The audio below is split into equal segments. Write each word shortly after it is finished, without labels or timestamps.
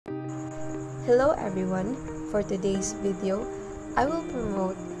Hello everyone, for today's video, I will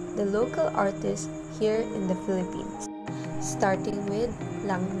promote the local artists here in the Philippines, starting with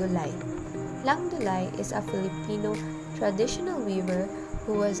Lang Dulay. Lang Dulay is a Filipino traditional weaver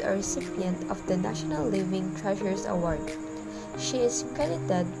who was a recipient of the National Living Treasures Award. She is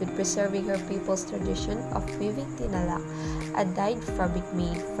credited with preserving her people's tradition of weaving tinalak, a dyed fabric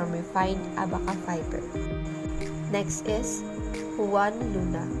made from refined abaca fiber. Next is Juan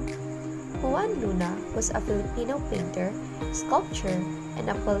Luna. Juan Luna was a Filipino painter, sculptor, and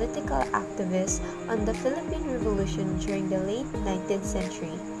a political activist on the Philippine Revolution during the late 19th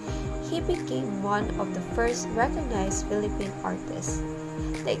century. He became one of the first recognized Philippine artists.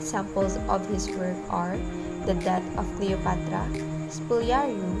 The examples of his work are The Death of Cleopatra,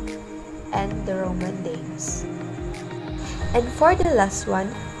 Spoliarium, and The Roman Dames. And for the last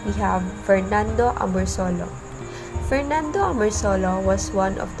one, we have Fernando Amorsolo. Fernando Amorsolo was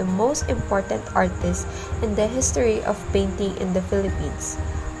one of the most important artists in the history of painting in the Philippines.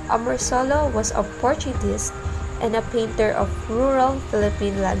 Amorsolo was a Portuguese and a painter of rural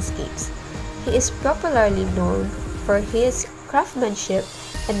Philippine landscapes. He is popularly known for his craftsmanship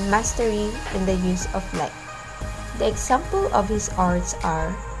and mastery in the use of light. The example of his arts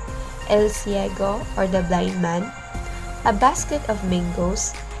are El Ciego or the Blind Man, A Basket of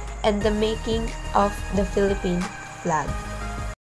Mangoes, and the making of the Philippine flag.